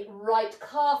of the right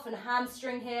calf and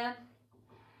hamstring here.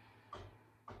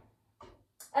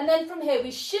 And then from here,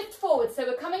 we shift forward. So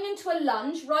we're coming into a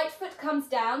lunge. Right foot comes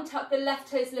down, tuck the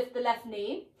left toes, lift the left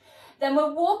knee. Then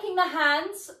we're walking the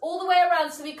hands all the way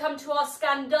around so we come to our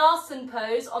Skandasana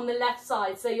pose on the left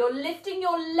side. So you're lifting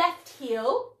your left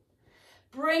heel,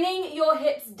 bringing your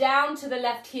hips down to the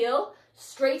left heel,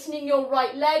 straightening your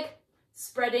right leg,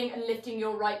 spreading and lifting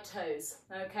your right toes,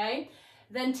 okay?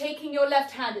 Then taking your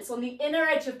left hand, it's on the inner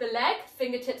edge of the leg,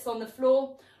 fingertips on the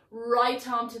floor, right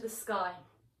arm to the sky.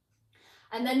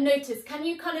 And then notice, can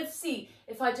you kind of see,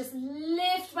 if I just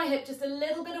lift my hip just a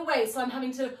little bit away, so I'm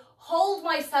having to hold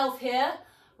myself here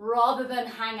rather than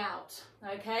hang out,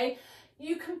 okay?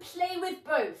 You can play with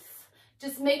both.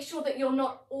 Just make sure that you're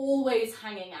not always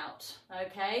hanging out,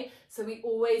 okay? So we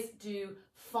always do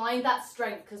find that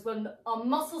strength, because when our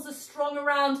muscles are strong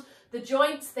around the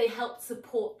joints, they help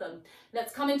support them.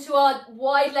 Let's come into our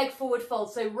wide leg forward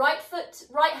fold. So right foot,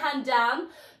 right hand down,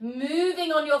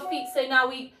 moving on your feet. So now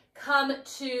we come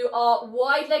to our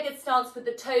wide-legged stance with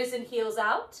the toes and heels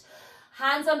out.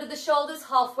 Hands under the shoulders,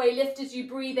 halfway lift as you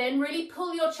breathe in. Really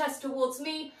pull your chest towards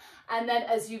me. And then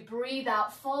as you breathe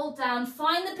out, fold down.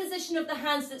 Find the position of the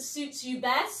hands that suits you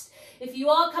best. If you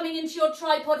are coming into your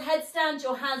tripod headstand,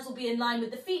 your hands will be in line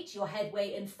with the feet, your head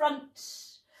way in front.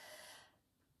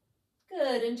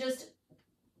 Good, and just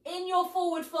in your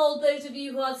forward fold, those of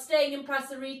you who are staying in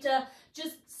Prasarita,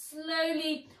 just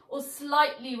slowly or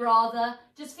slightly rather,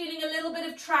 just feeling a little bit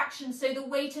of traction so the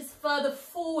weight is further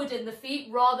forward in the feet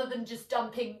rather than just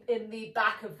dumping in the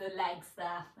back of the legs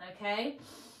there, okay?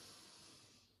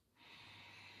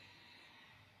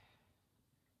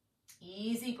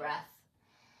 Easy breath.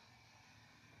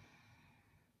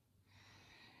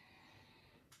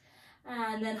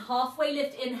 And then halfway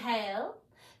lift, inhale.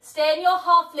 Stay in your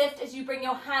half lift as you bring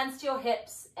your hands to your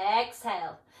hips.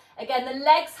 Exhale. Again, the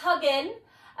legs hug in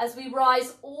as we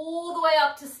rise all the way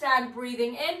up to stand,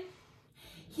 breathing in.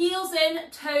 Heels in,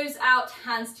 toes out,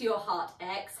 hands to your heart.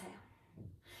 Exhale.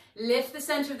 Lift the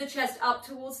center of the chest up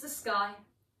towards the sky.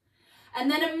 And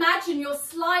then imagine you're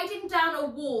sliding down a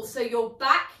wall, so your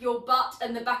back, your butt,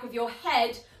 and the back of your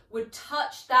head would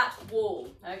touch that wall,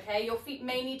 okay? Your feet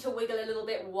may need to wiggle a little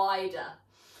bit wider.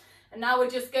 And now we're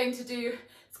just going to do,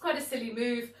 it's quite a silly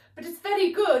move, but it's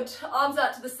very good. Arms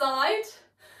out to the side.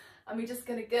 And we're just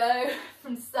gonna go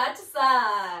from side to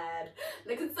side.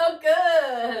 Looking so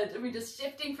good. And we're just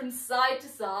shifting from side to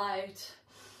side.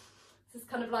 This is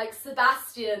kind of like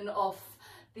Sebastian off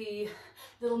the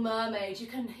Little Mermaid. You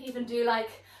can even do like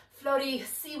floaty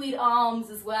seaweed arms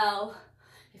as well,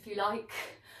 if you like.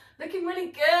 Looking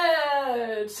really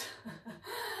good.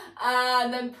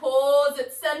 And then pause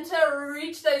at center,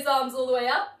 reach those arms all the way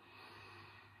up.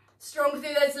 Strong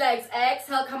through those legs.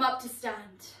 Exhale, come up to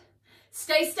stand.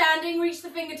 Stay standing, reach the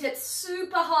fingertips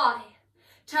super high.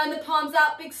 Turn the palms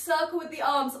out, big circle with the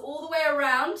arms all the way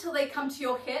around till they come to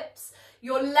your hips.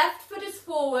 Your left foot is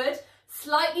forward.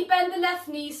 Slightly bend the left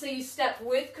knee so you step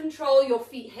with control, your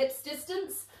feet hips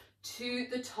distance to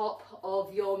the top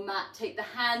of your mat. Take the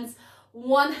hands,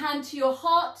 one hand to your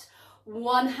heart,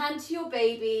 one hand to your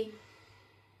baby.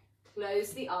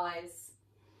 Close the eyes.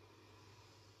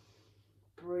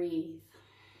 Breathe.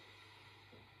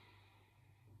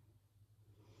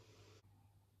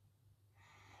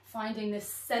 Finding this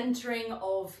centering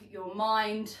of your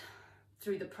mind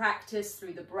through the practice,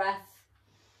 through the breath.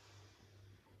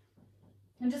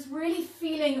 And just really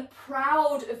feeling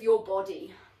proud of your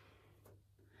body.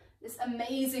 This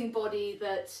amazing body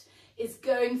that is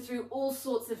going through all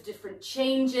sorts of different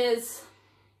changes.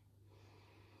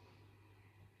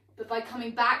 But by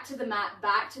coming back to the mat,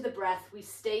 back to the breath, we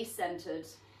stay centered.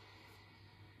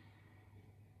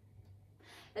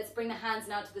 Let's bring the hands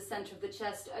now to the center of the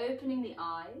chest, opening the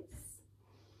eyes.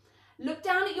 Look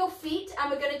down at your feet, and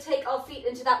we're going to take our feet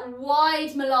into that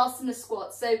wide Malasana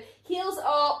squat. So heels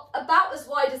are about as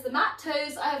wide as the mat.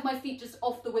 Toes, I have my feet just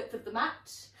off the width of the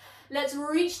mat. Let's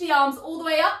reach the arms all the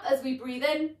way up as we breathe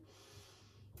in.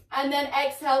 And then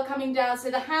exhale, coming down so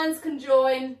the hands can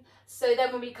join. So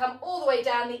then when we come all the way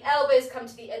down, the elbows come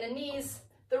to the inner knees.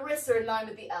 The wrists are in line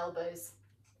with the elbows.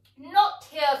 Not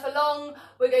here for long.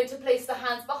 We're going to place the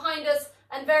hands behind us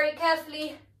and very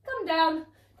carefully come down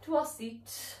to our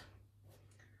seat.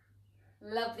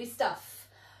 Lovely stuff.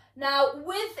 Now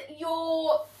with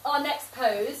our next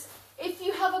pose, if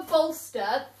you have a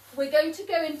bolster, we're going to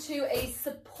go into a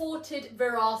supported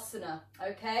Virasana,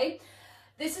 okay?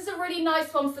 This is a really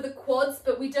nice one for the quads,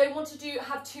 but we don't want to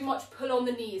have too much pull on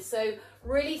the knees. So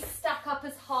really stack up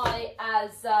as high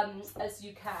as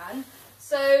you can.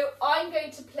 So I'm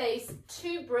going to place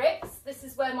 2 bricks. This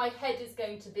is where my head is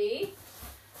going to be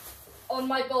on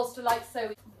my bolster like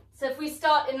so. So if we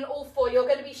start in an all 4, you're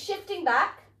going to be shifting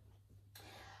back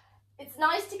It's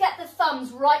nice to get the thumbs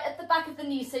right at the back of the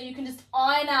knee so you can just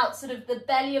iron out sort of the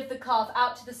belly of the calf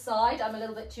out to the side. I'm a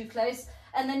little bit too close.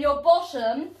 And then your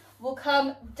bottom will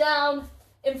come down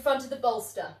in front of the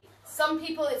bolster. Some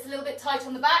people, it's a little bit tight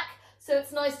on the back, so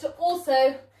it's nice to also,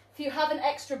 if you have an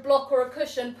extra block or a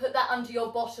cushion, put that under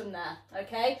your bottom there,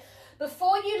 okay?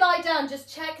 Before you lie down,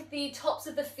 just check the tops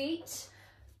of the feet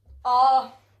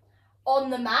are on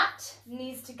the mat,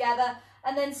 knees together,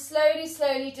 and then slowly,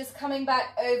 slowly just coming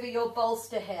back over your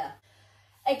bolster here.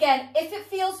 Again, if it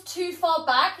feels too far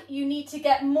back, you need to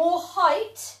get more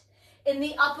height in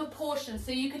the upper portion.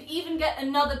 So you could even get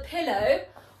another pillow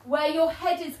where your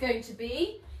head is going to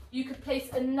be. You could place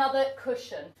another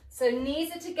cushion. So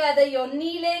knees are together, you're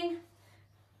kneeling,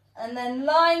 and then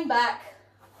lying back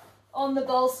on the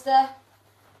bolster.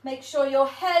 Make sure your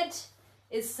head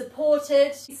is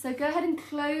supported. So go ahead and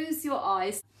close your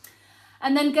eyes.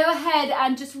 And then go ahead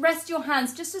and just rest your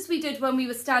hands, just as we did when we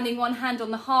were standing, one hand on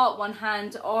the heart, one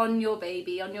hand on your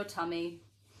baby, on your tummy.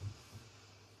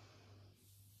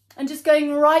 And just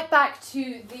going right back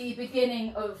to the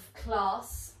beginning of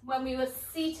class, when we were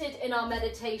seated in our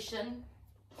meditation.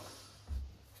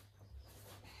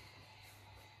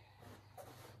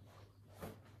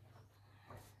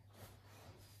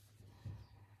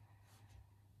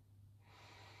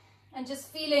 And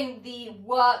just feeling the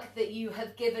work that you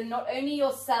have given, not only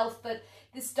yourself, but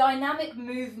this dynamic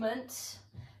movement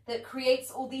that creates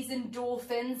all these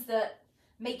endorphins that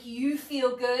make you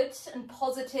feel good and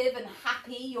positive and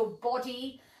happy, your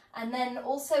body, and then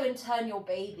also in turn your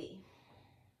baby.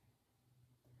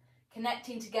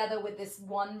 Connecting together with this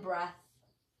one breath.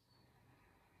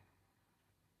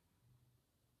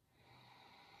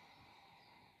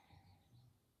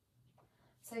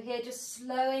 So here, just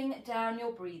slowing down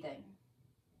your breathing.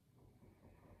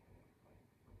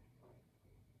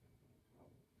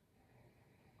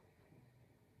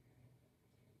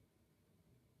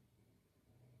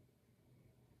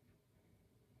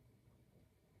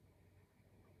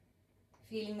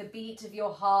 Feeling the beat of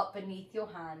your heart beneath your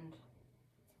hand.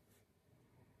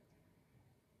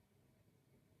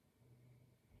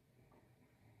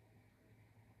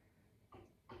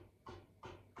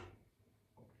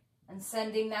 And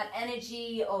sending that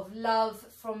energy of love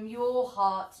from your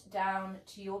heart down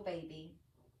to your baby.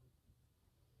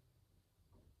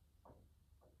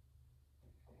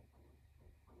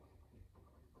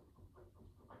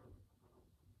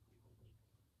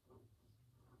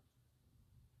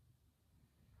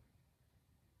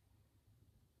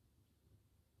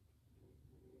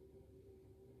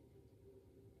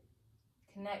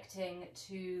 Connecting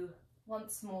to,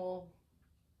 once more,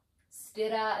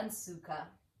 Sthira and Sukha.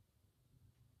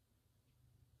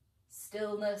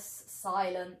 Stillness,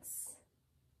 silence,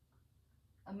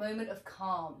 a moment of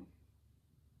calm.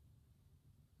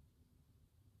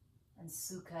 And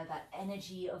Sukha, that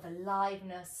energy of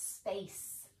aliveness,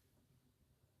 space,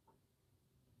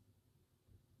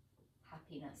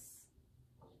 happiness.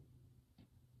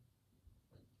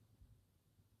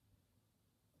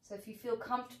 So if you feel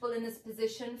comfortable in this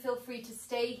position, feel free to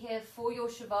stay here for your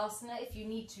Shavasana. If you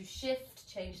need to shift,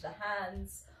 change the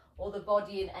hands or the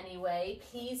body in any way,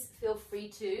 please feel free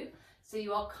to. So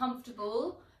you are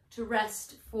comfortable to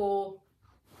rest for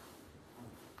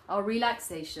our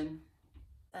relaxation.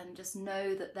 And just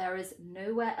know that there is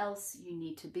nowhere else you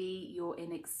need to be. You're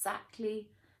in exactly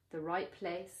the right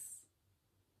place.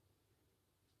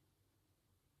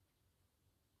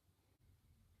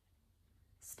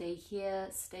 Stay here,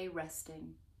 stay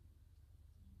resting,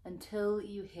 until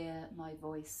you hear my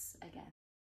voice again.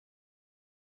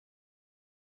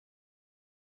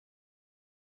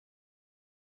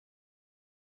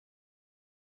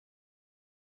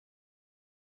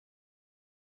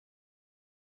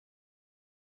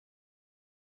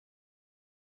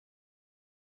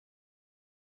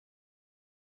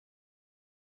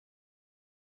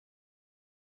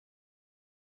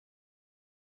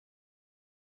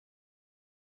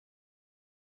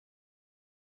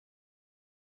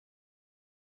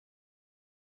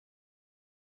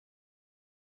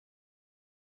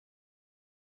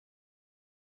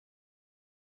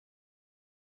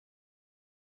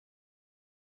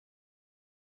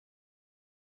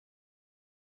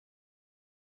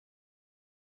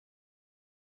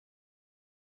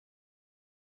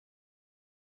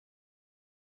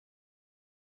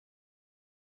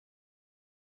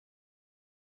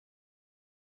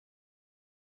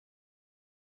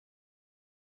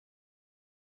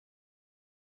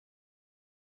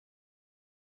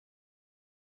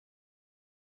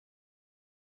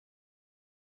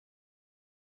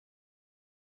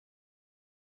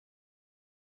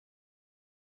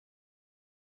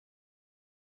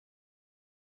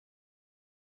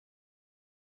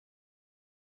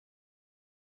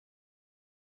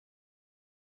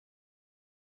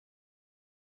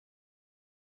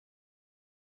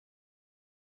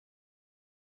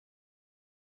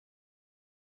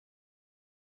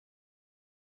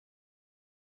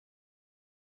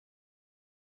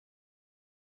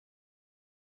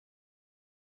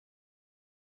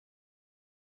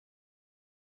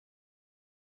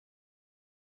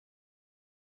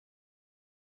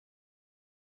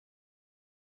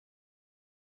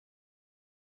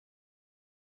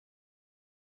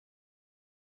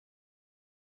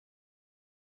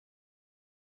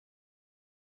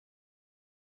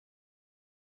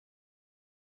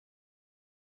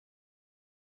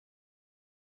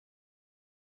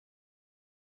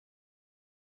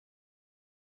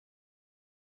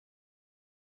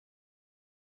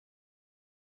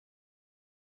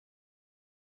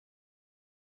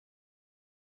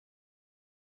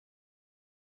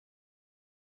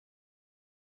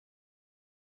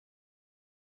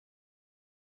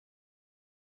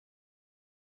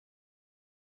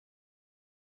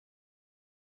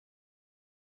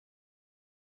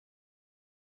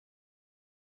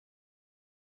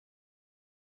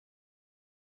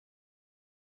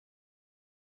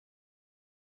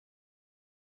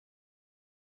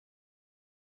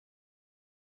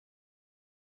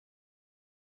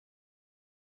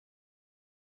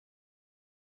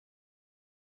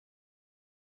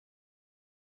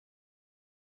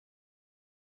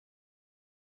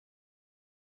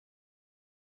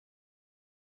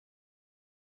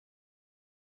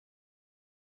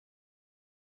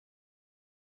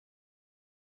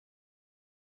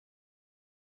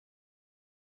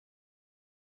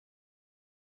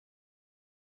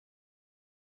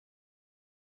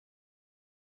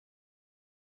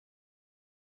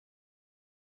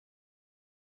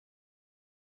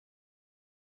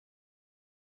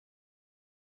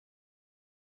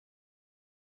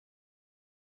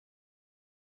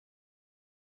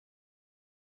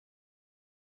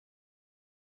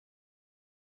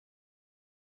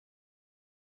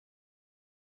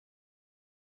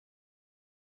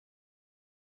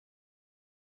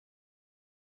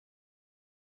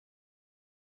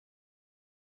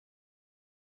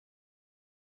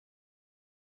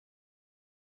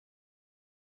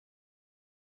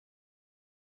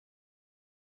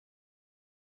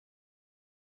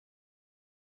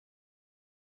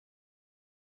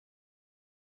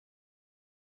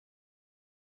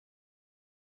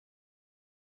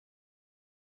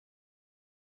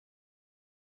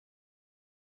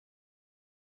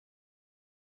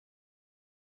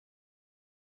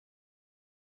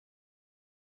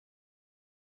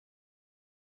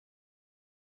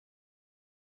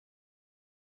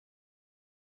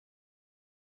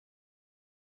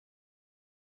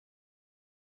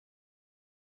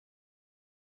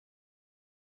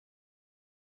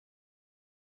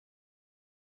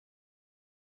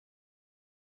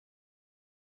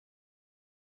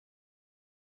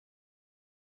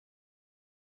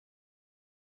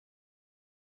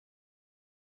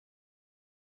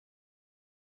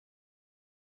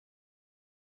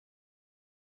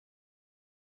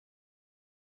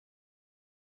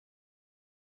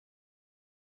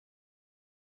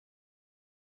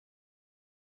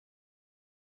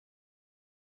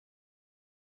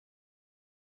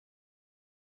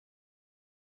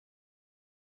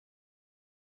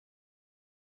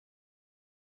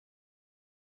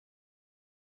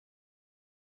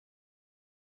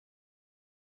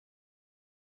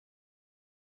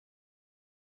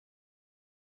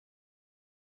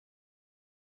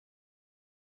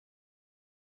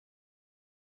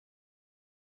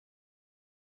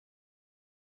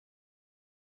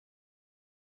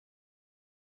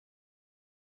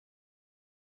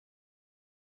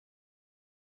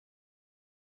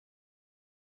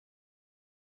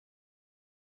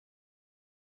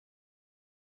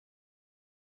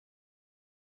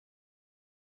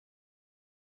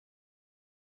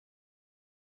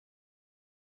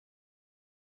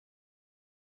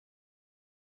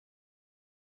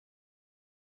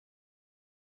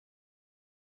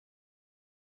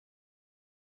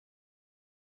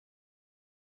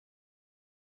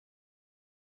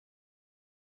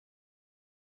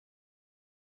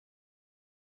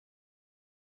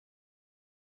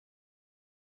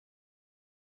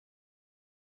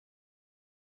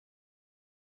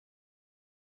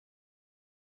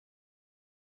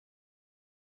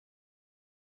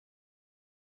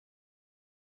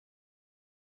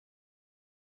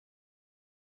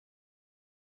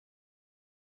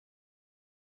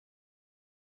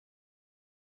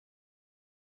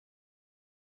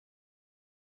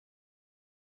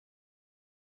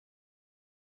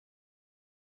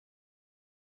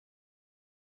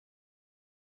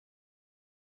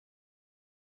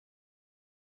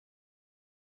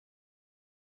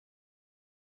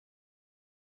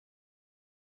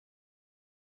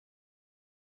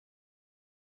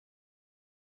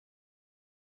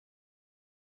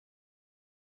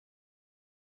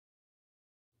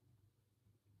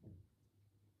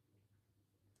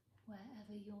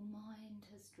 wherever your mind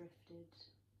has drifted,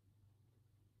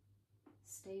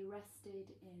 stay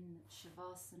rested in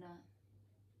Shavasana.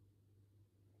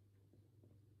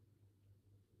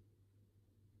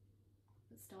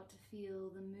 But start to feel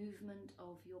the movement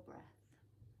of your breath.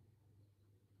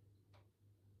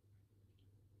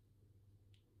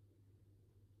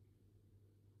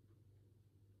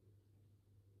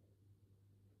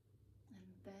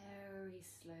 And very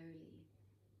slowly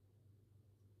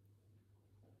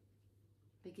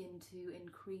begin to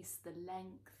increase the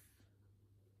length,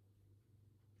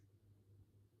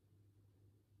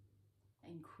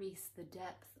 increase the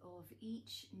depth of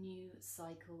each new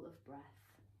cycle of breath.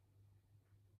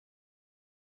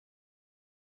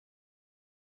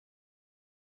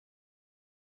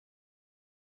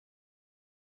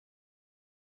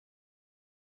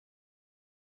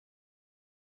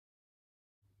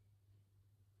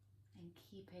 And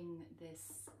keeping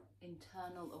this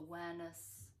internal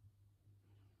awareness.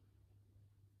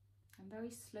 And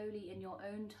very slowly in your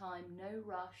own time, no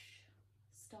rush,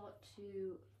 start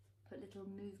to put little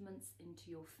movements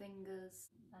into your fingers.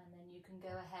 And then you can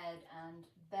go ahead and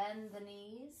bend the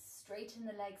knees, straighten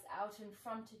the legs out in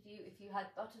front of you if you had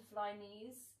butterfly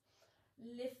knees.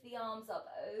 Lift the arms up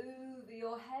over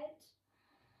your head.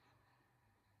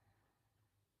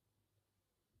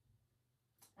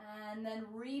 And then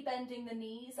rebending the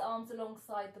knees, arms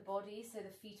alongside the body so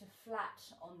the feet are flat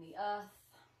on the earth.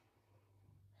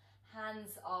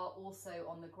 Hands are also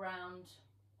on the ground.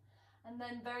 And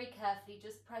then very carefully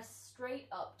just press straight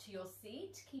up to your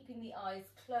seat, keeping the eyes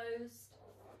closed.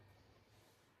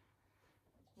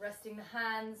 Resting the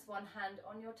hands, one hand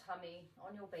on your tummy,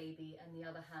 on your baby, and the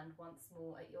other hand once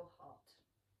more at your heart.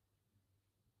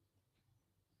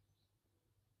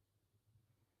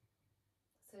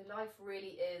 So life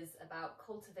really is about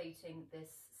cultivating this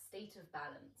state of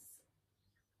balance.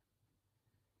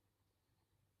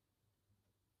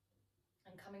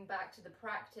 And coming back to the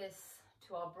practice,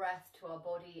 to our breath, to our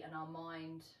body and our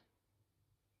mind.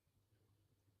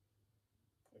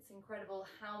 It's incredible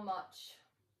how much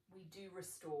we do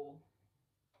restore.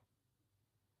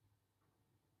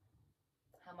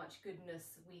 How much goodness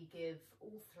we give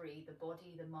all three, the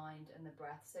body, the mind and the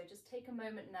breath. So just take a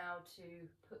moment now to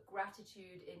put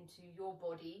gratitude into your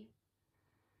body,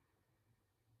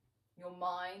 your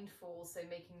mind for also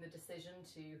making the decision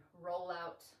to roll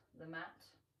out the mat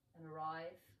and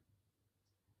arrive.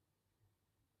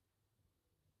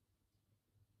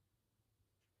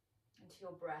 And to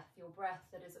your breath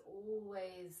that is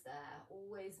always there,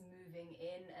 always moving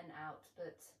in and out,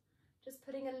 but just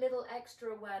putting a little extra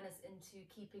awareness into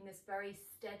keeping this very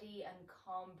steady and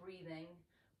calm breathing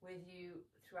with you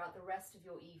throughout the rest of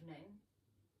your evening.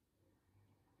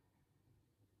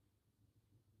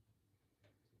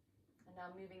 And now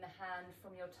moving the hand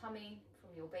from your tummy,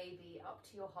 from your baby, up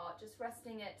to your heart, just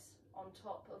resting it on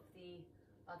top of the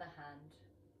other hand.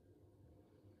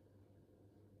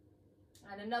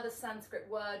 And another Sanskrit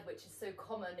word which is so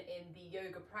common in the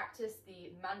yoga practice,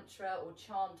 the mantra or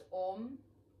chant Om.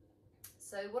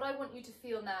 So what I want you to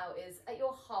feel now is at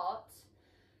your heart,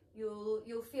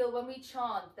 you'll feel when we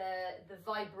chant the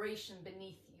vibration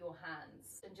beneath your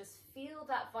hands, and just feel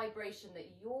that vibration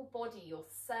that your body, your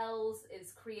cells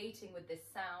is creating with this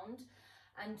sound,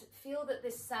 and feel that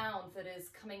this sound that is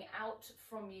coming out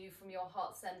from you, from your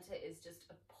heart center, is just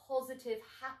a positive,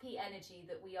 happy energy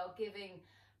that we are giving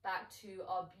back to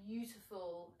our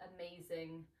beautiful,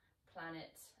 amazing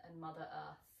planet and Mother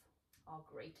Earth, our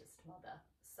greatest mother.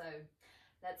 So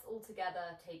let's all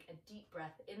together take a deep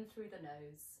breath in through the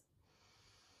nose.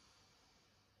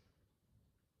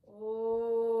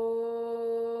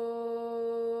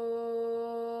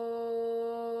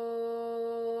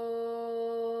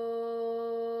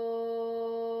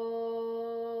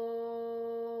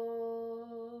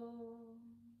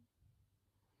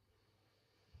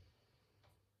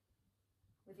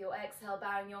 With your exhale,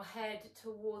 bowing your head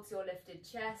towards your lifted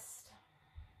chest.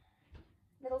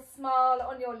 Little smile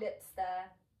on your lips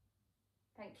there.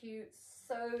 Thank you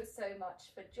so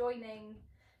much for joining.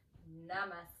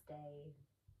 Namaste.